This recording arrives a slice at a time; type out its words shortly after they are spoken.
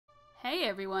Hey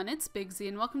everyone, it's Big Z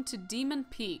and welcome to Demon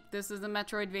Peak. This is a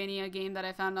metroidvania game that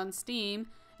I found on Steam,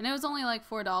 and it was only like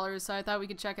 $4, so I thought we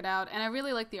could check it out, and I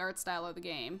really like the art style of the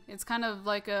game. It's kind of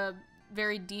like a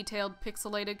very detailed,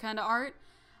 pixelated kind of art.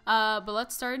 But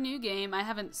let's start a new game. I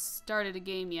haven't started a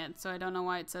game yet, so I don't know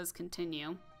why it says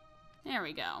continue. There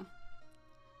we go.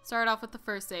 Start off with the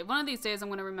first save. One of these days I'm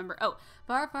going to remember. Oh,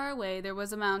 far, far away there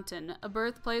was a mountain, a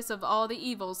birthplace of all the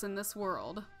evils in this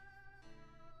world.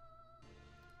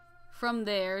 From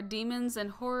there, demons and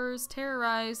horrors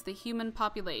terrorize the human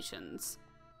populations.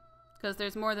 Because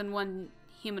there's more than one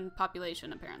human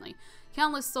population, apparently.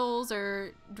 Countless souls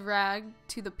are dragged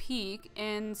to the peak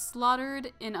and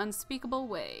slaughtered in unspeakable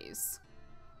ways.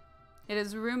 It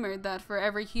is rumored that for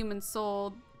every human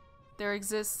soul, there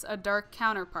exists a dark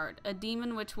counterpart, a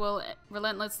demon which will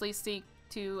relentlessly seek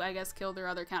to, I guess, kill their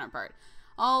other counterpart.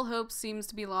 All hope seems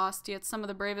to be lost, yet some of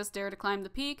the bravest dare to climb the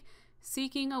peak,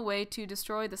 seeking a way to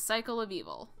destroy the cycle of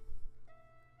evil.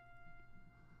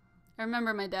 I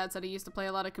remember my dad said he used to play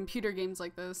a lot of computer games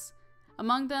like this.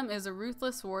 Among them is a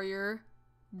ruthless warrior,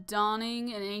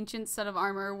 donning an ancient set of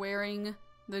armor, wearing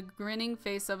the grinning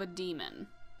face of a demon.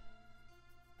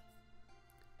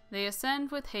 They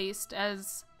ascend with haste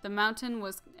as if the mountain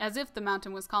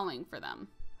was calling for them.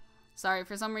 Sorry,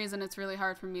 for some reason it's really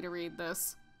hard for me to read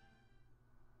this.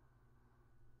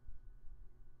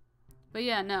 But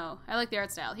yeah, no, I like the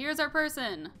art style. Here's our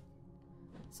person!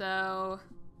 So,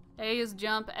 A is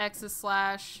jump, X is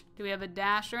slash. Do we have a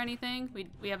dash or anything?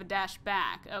 We have a dash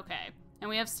back, okay. And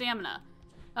we have stamina.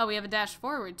 Oh, we have a dash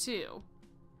forward too.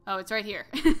 Oh, it's right here.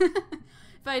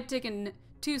 If I had taken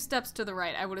 2 steps to the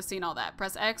right, I would have seen all that.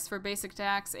 Press X for basic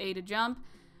attacks, A to jump,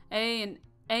 A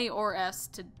or S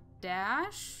to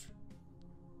dash?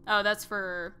 Oh, that's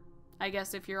for, I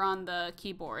guess, if you're on the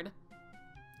keyboard.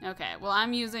 Okay, well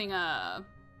I'm using a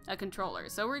controller,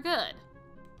 so we're good.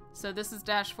 So this is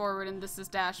dash forward and this is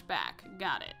dash back.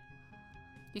 Got it.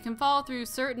 You can fall through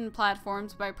certain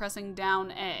platforms by pressing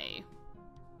down A.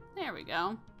 There we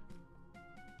go.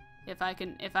 If I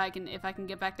can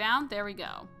get back down, there we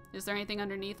go. Is there anything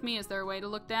underneath me? Is there a way to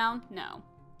look down? No.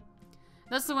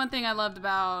 That's the one thing I loved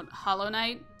about Hollow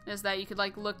Knight, is that you could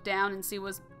like look down and see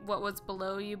what was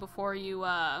below you before you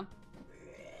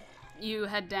you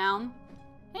head down.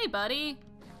 Hey, buddy!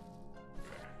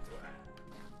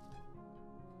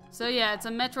 So yeah, it's a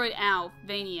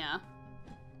metroidvania.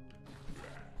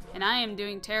 And I am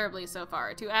doing terribly so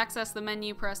far. To access the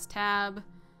menu, press tab.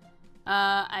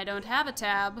 I don't have a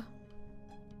tab.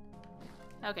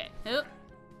 Okay. Oop.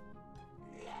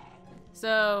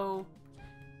 So,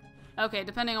 okay,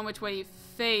 depending on which way you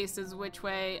face is which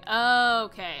way.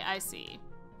 Okay, I see.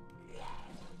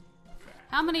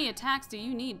 How many attacks do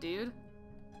you need, dude?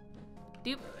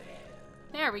 Doop.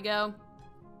 There we go.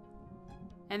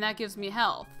 And that gives me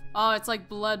health. Oh, it's like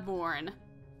Bloodborne.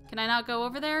 Can I not go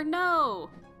over there? No!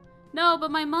 No,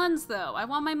 but my muns, though. I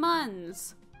want my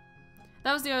muns.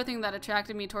 That was the other thing that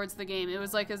attracted me towards the game. It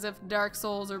was like as if Dark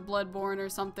Souls or Bloodborne or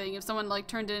something, if someone like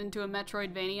turned it into a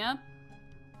metroidvania.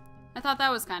 I thought that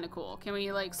was kind of cool. Can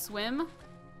we like swim?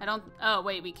 Oh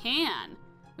wait, we can.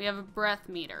 We have a breath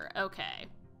meter. Okay.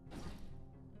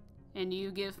 And you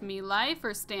give me life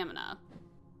or stamina?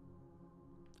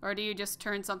 Or do you just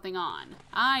turn something on?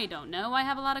 I don't know. I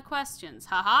have a lot of questions.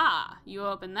 Haha! You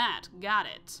open that. Got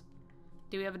it.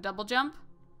 Do we have a double jump?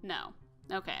 No.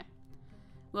 Okay.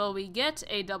 Will we get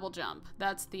a double jump?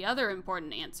 That's the other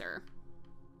important answer.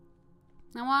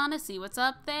 I want to see what's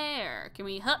up there. Can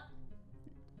we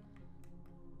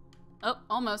Oh,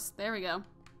 almost. There we go.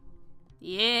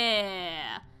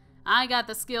 Yeah! I got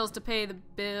the skills to pay the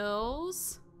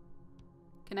bills.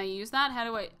 Can I use that? How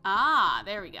do I... Ah,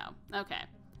 there we go. Okay.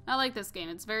 I like this game.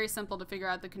 It's very simple to figure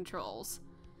out the controls.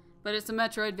 But it's a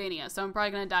metroidvania, so I'm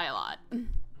probably gonna die a lot.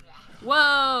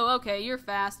 Whoa! Okay, you're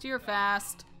fast. You're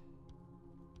fast.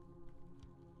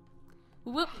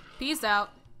 Whoop. Peace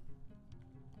out.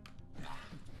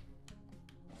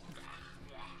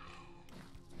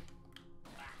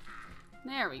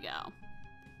 There we go.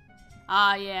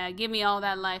 Ah, yeah. Give me all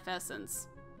that life essence.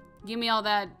 Give me all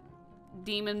that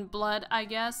demon blood, I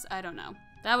guess. I don't know.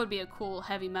 That would be a cool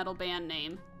heavy metal band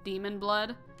name. Demon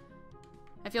Blood.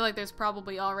 I feel like there's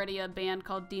probably already a band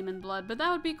called Demon Blood, but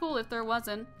that would be cool if there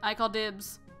wasn't. I call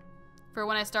dibs. For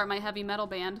when I start my heavy metal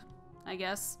band, I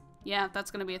guess. Yeah,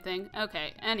 that's gonna be a thing.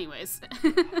 Okay, anyways.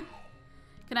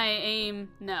 Can I aim?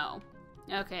 No.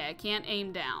 Okay, I can't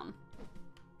aim down.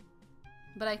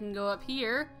 But I can go up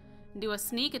here and do a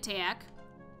sneak attack.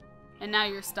 And now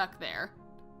you're stuck there.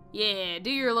 Yeah,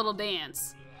 do your little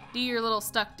dance. Do your little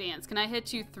stuck dance. Can I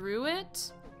hit you through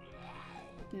it?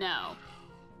 No.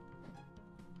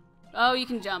 Oh, you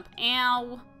can jump.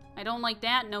 Ow. I don't like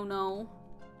that. No, no.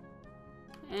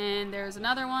 And there's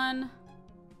another one.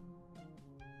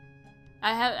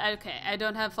 Okay, I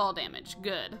don't have fall damage.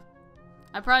 Good.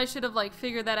 I probably should have, like,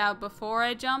 figured that out before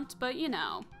I jumped, but you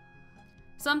know.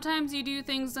 Sometimes you do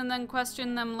things and then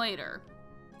question them later.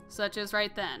 Such as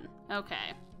right then.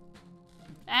 Okay.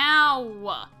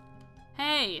 Ow!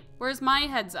 Hey, where's my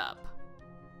heads up?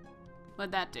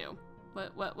 What'd that do?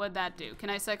 What'd that do? Can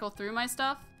I cycle through my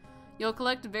stuff? You'll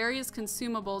collect various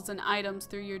consumables and items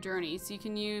through your journey, so you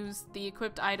can use the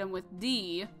equipped item with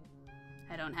D.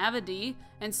 I don't have a D.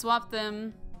 And swap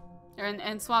them,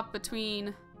 and swap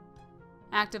between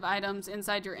active items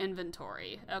inside your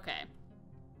inventory. Okay.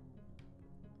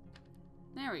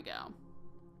 There we go.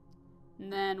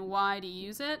 And then Y to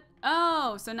use it.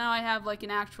 Oh, so now I have like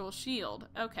an actual shield.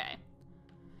 Okay.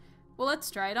 Well,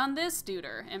 let's try it on this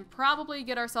duder and probably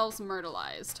get ourselves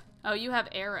myrtleized. Oh, you have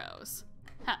arrows.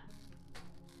 Huh.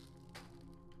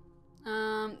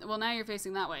 Well, now you're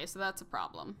facing that way, so that's a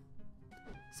problem.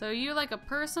 So are you like a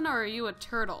person, or are you a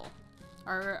turtle?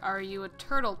 Or are you a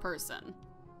turtle person?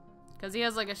 Because he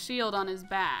has like a shield on his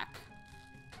back.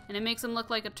 And it makes him look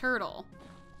like a turtle.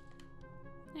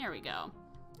 There we go.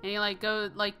 And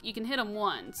he you can hit him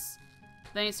once.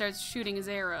 Then he starts shooting his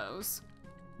arrows.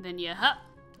 Then you hup.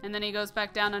 And then he goes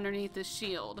back down underneath his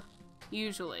shield.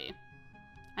 Usually.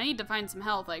 I need to find some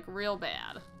health, like, real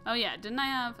bad. Oh yeah, didn't I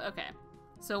have? Okay.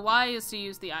 So Y is to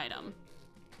use the item.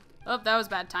 Oh, that was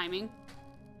bad timing.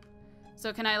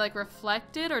 So can I, like,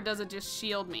 reflect it, or does it just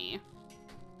shield me?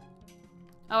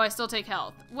 Oh, I still take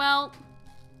health. Well,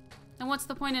 then what's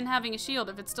the point in having a shield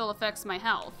if it still affects my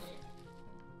health?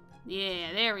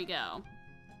 Yeah, there we go.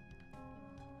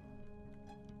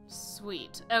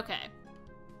 Sweet. Okay.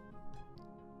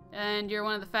 And you're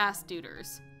one of the fast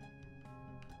duders.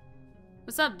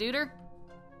 What's up, duder?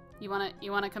 You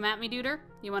wanna come at me, duder?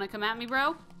 You wanna come at me,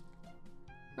 bro?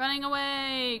 Running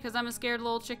away, because I'm a scared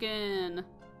little chicken.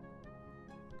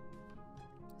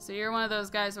 So you're one of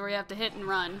those guys where you have to hit and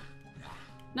run.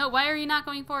 No, why are you not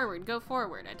going forward? Go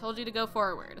forward. I told you to go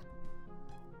forward.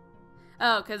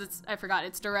 Oh, because I forgot,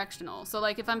 it's directional. So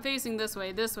like if I'm facing this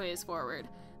way is forward.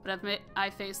 But if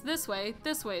I face this way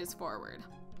is forward.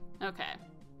 Okay.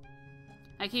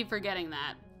 I keep forgetting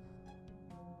that.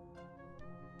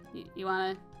 You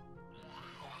wanna...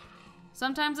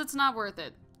 Sometimes it's not worth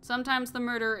it. Sometimes the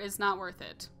murder is not worth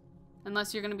it.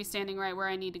 Unless you're gonna be standing right where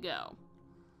I need to go.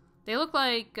 They look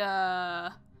like,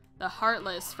 the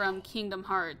Heartless from Kingdom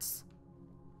Hearts.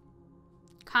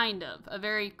 Kind of. A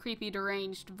very creepy,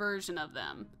 deranged version of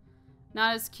them.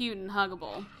 Not as cute and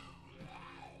huggable.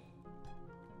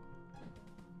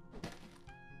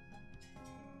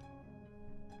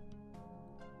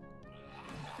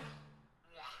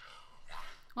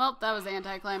 Well, that was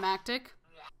anticlimactic.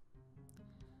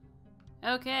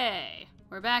 Okay,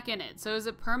 we're back in it. So is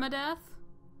it permadeath?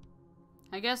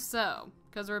 I guess so,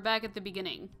 because we're back at the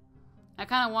beginning. I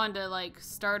kind of wanted to, like,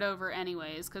 start over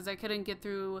anyways, because I couldn't get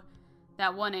through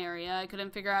that one area. I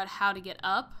couldn't figure out how to get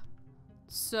up.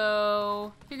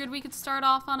 So, figured we could start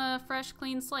off on a fresh,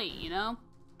 clean slate, you know?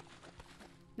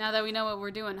 Now that we know what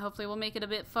we're doing, hopefully we'll make it a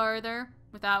bit farther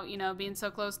without, you know, being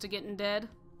so close to getting dead.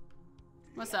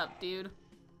 What's up, dude?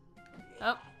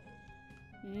 Oh.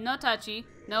 No touchy.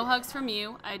 No hugs from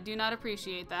you. I do not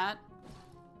appreciate that.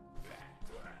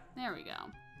 There we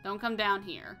go. Don't come down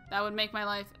here. That would make my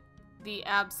life the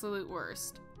absolute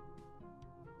worst.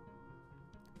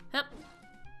 Hup.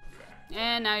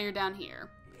 And now you're down here.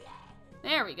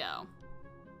 There we go.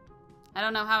 I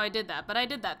don't know how I did that, but I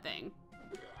did that thing.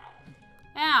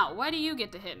 Ow, why do you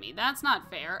get to hit me? That's not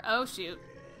fair. Oh, shoot.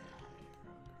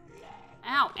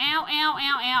 Ow, ow, ow,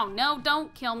 ow, ow. No,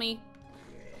 don't kill me.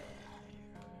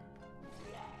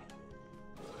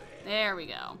 There we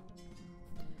go.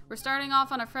 We're starting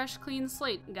off on a fresh, clean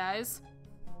slate, guys.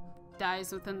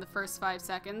 Dies within the first 5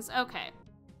 seconds. Okay.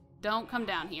 Don't come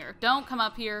down here. Don't come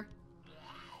up here.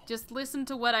 Just listen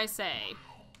to what I say.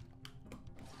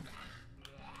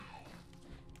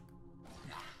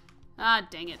 Ah,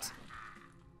 dang it.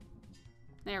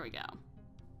 There we go.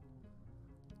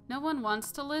 No one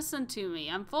wants to listen to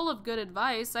me. I'm full of good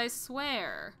advice, I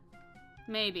swear.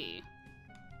 Maybe.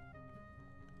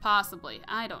 Possibly.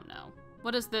 I don't know.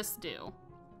 What does this do?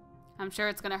 I'm sure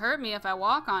it's gonna hurt me if I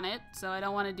walk on it, so I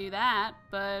don't want to do that,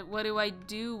 but what do I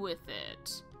do with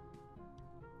it?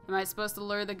 Am I supposed to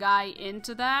lure the guy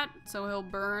into that so he'll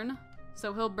burn?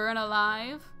 So he'll burn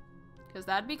alive? Because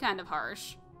that'd be kind of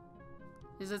harsh.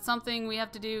 Is it something we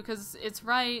have to do? Because it's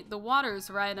right, the water's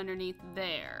right underneath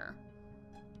there.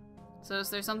 So is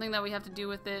there something that we have to do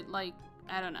with it, like,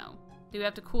 I don't know. Do we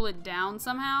have to cool it down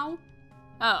somehow?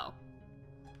 Oh,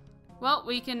 Well,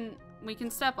 we can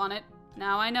step on it.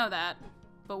 Now I know that.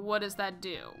 But what does that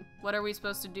do? What are we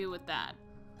supposed to do with that?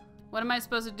 What am I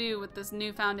supposed to do with this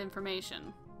newfound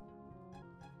information?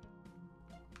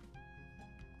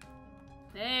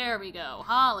 There we go.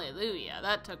 Hallelujah.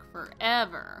 That took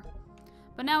forever.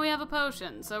 But now we have a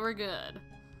potion, so we're good.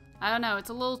 I don't know, it's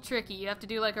a little tricky. You have to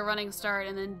do like a running start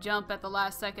and then jump at the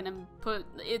last second and put...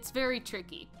 It's very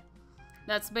tricky.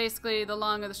 That's basically the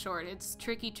long of the short. It's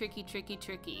tricky, tricky, tricky,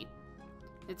 tricky.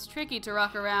 It's tricky to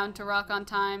rock around, to rock on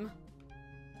time.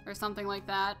 Or something like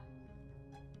that.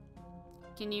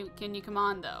 Can you come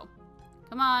on, though?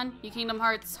 Come on, you Kingdom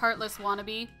Hearts heartless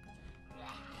wannabe.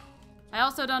 I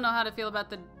also don't know how to feel about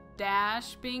the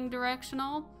dash being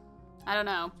directional. I don't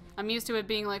know. I'm used to it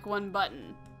being like one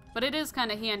button. But it is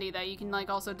kind of handy that you can like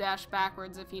also dash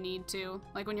backwards if you need to.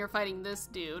 Like when you're fighting this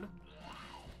dude.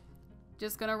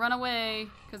 Just gonna run away,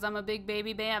 because I'm a big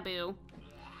baby baboo.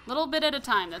 Little bit at a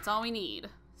time, that's all we need.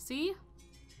 See?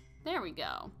 There we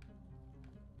go.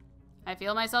 I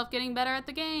feel myself getting better at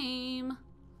the game.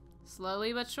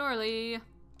 Slowly but surely.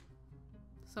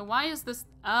 So why is this...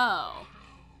 Oh.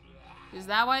 Is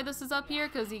that why this is up here?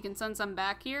 Because he can sense I'm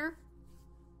back here?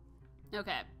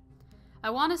 Okay. I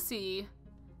want to see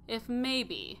if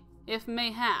maybe, if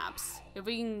mayhaps, if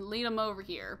we can lead him over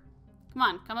here. Come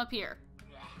on, come up here.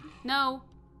 No,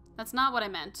 that's not what I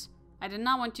meant. I did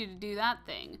not want you to do that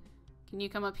thing. Can you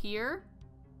come up here?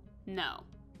 No.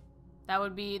 That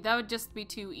would just be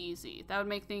too easy. That would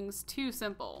make things too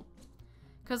simple.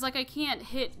 Cause like I can't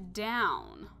hit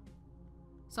down.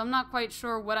 So I'm not quite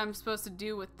sure what I'm supposed to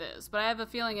do with this, but I have a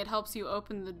feeling it helps you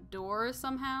open the door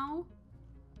somehow.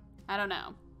 I don't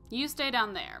know. You stay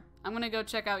down there. I'm gonna go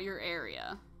check out your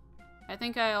area. I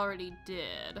think I already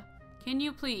did. Can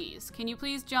you please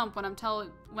jump when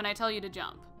I tell you to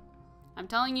jump? I'm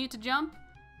telling you to jump.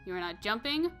 You are not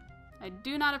jumping. I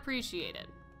do not appreciate it.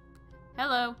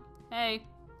 Hello. Hey.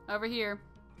 Over here.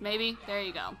 Maybe. There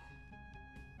you go.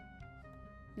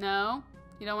 No?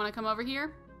 You don't want to come over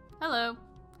here? Hello.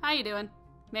 How you doing?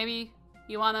 Maybe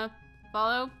you want to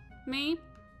follow me?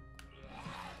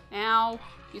 Ow.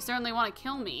 You certainly want to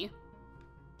kill me.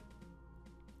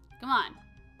 Come on.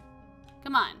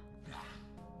 Come on.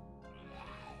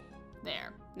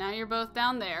 There. Now you're both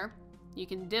down there. You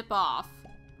can dip off.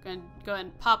 Gonna go ahead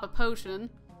and pop a potion.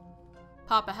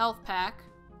 Pop a health pack.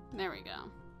 There we go.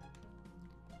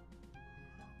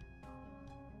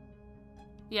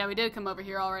 Yeah, we did come over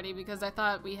here already because I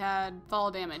thought we had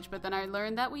fall damage, but then I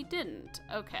learned that we didn't.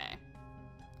 Okay.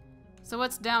 So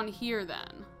what's down here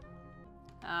then?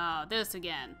 Oh, this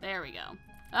again. There we go.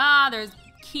 Ah, there's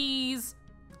keys.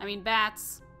 I mean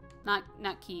bats. Not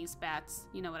keys, bats.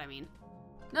 You know what I mean.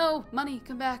 No, money,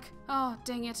 come back. Oh,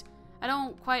 dang it. I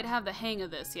don't quite have the hang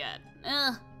of this yet.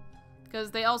 Ugh.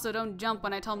 Because they also don't jump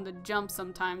when I tell them to jump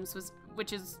sometimes,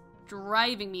 which is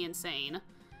driving me insane.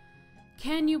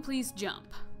 Can you please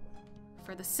jump?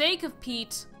 For the sake of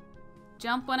Pete,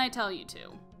 jump when I tell you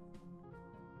to.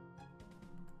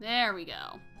 There we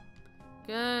go.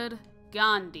 Good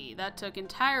Gandhi. That took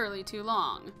entirely too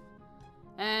long.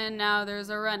 And now there's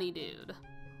a runny dude.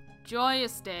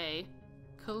 Joyous day.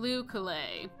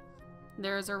 Kaloo-kalay.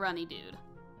 There's a runny dude.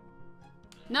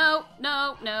 No,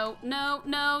 no, no, no,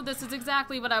 no. This is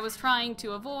exactly what I was trying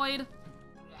to avoid.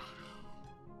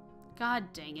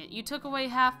 God dang it. You took away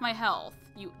half my health,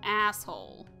 you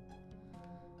asshole.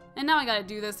 And now I gotta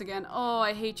do this again. Oh,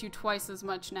 I hate you twice as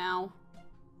much now.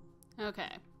 Okay.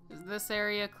 Is this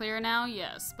area clear now?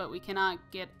 Yes, but we cannot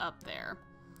get up there.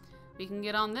 We can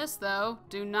get on this, though.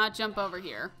 Do not jump over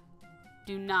here.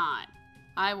 Do not.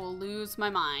 I will lose my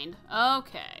mind.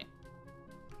 Okay.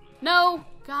 No!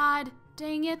 God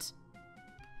dang it.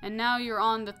 And now you're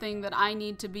on the thing that I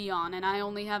need to be on, and I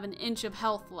only have an inch of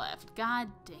health left. God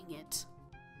dang it.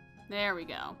 There we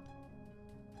go.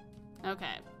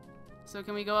 Okay. So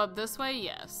can we go up this way?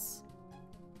 Yes.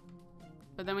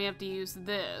 But then we have to use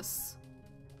this.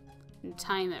 And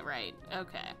time it right.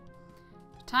 Okay.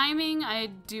 Timing, I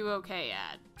do okay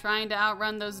at. Trying to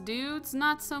outrun those dudes?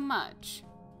 Not so much.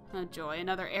 Oh joy,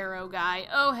 another arrow guy.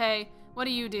 Oh hey, what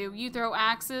do? You throw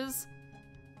axes?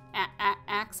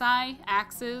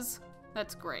 Axes?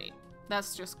 That's great.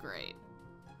 That's just great.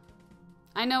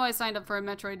 I know I signed up for a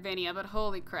metroidvania, but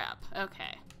holy crap.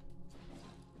 Okay.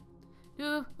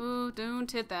 Ooh,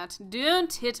 don't hit that.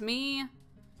 Don't hit me.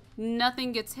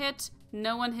 Nothing gets hit.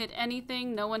 No one hit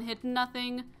anything. No one hit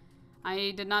nothing.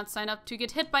 I did not sign up to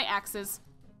get hit by axes.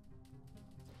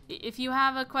 If you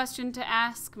have a question to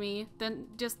ask me, then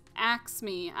just ask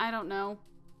me. I don't know.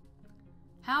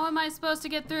 How am I supposed to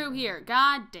get through here?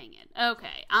 God dang it.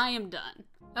 Okay, I am done.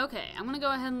 Okay, I'm gonna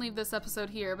go ahead and leave this episode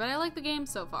here, but I like the game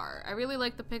so far. I really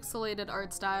like the pixelated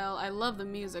art style. I love the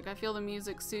music. I feel the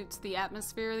music suits the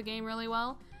atmosphere of the game really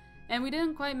well. And we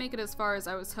didn't quite make it as far as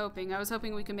I was hoping. I was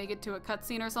hoping we could make it to a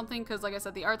cutscene or something, because like I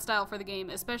said, the art style for the game,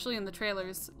 especially in the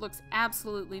trailers, looks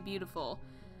absolutely beautiful.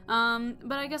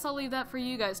 But I guess I'll leave that for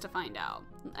you guys to find out.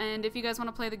 And if you guys want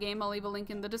to play the game, I'll leave a link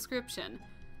in the description.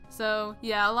 So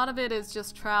yeah, a lot of it is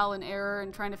just trial and error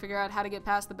and trying to figure out how to get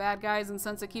past the bad guys, and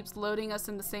since it keeps loading us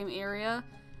in the same area,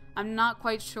 I'm not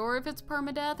quite sure if it's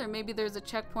permadeath or maybe there's a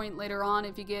checkpoint later on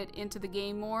if you get into the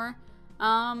game more.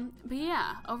 But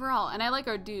yeah, overall, and I like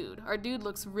our dude. Our dude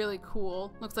looks really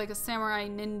cool. Looks like a samurai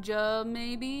ninja,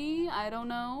 maybe? I don't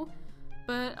know.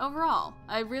 But overall,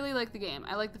 I really like the game.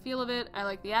 I like the feel of it, I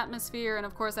like the atmosphere, and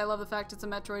of course I love the fact it's a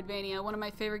Metroidvania. One of my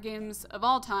favorite games of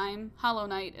all time, Hollow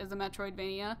Knight, is a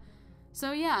Metroidvania.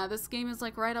 So yeah, this game is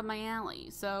like right up my alley.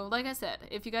 So like I said,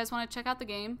 if you guys want to check out the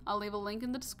game, I'll leave a link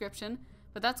in the description,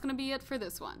 but that's going to be it for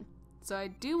this one. So I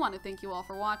do want to thank you all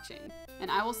for watching,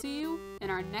 and I will see you in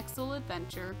our next little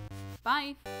adventure.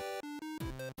 Bye!